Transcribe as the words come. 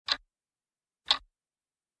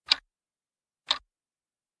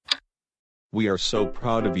We are so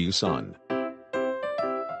proud of you, son.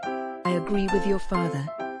 I agree with your father.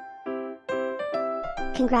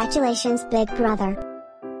 Congratulations, big brother.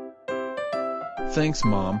 Thanks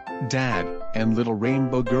Mom, Dad, and little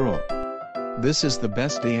rainbow girl. This is the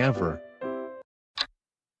best day ever.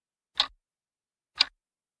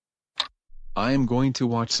 I am going to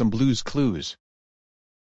watch some Blue's Clues.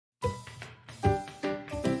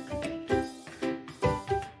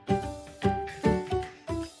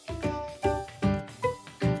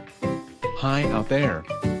 Hi out there.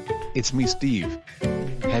 It's me, Steve.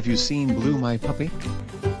 Have you seen Blue, my puppy?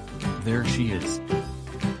 There she is.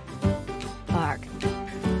 Bark.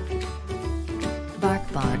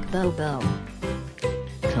 Bark, bark, Bobo.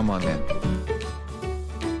 Come on then.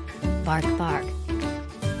 Bark, bark.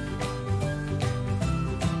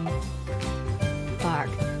 Bark.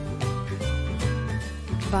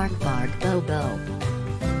 Bark, bark, Bobo.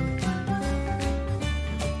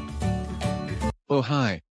 Oh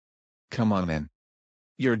hi. Come on then.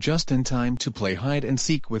 You're just in time to play hide and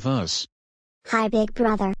seek with us. Hi, big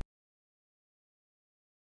brother.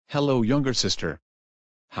 Hello younger sister.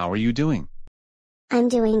 How are you doing? I'm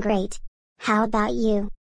doing great. How about you?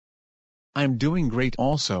 I'm doing great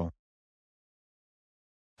also.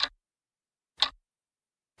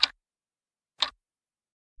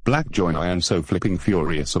 Black Joy, I am so flipping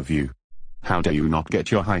furious of you. How dare you not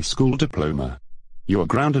get your high school diploma? You're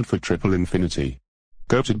grounded for triple infinity.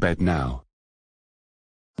 Go to bed now.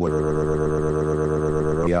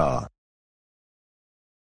 Yeah.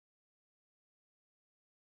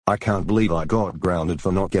 I can't believe I got grounded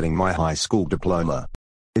for not getting my high school diploma.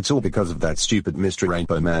 It's all because of that stupid Mr.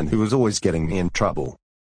 Rainbow Man who was always getting me in trouble.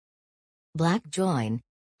 Black Join.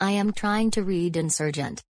 I am trying to read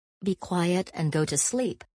Insurgent. Be quiet and go to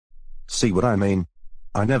sleep. See what I mean?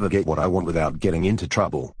 I never get what I want without getting into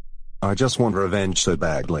trouble. I just want revenge so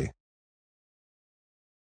badly.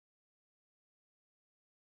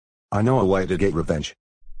 I know a way to get revenge.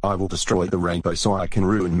 I will destroy the rainbow so I can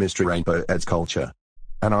ruin Mr. Rainbow Ed's culture.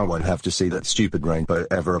 And I won't have to see that stupid rainbow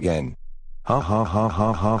ever again. Ha ha ha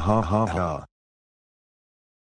ha ha ha ha ha.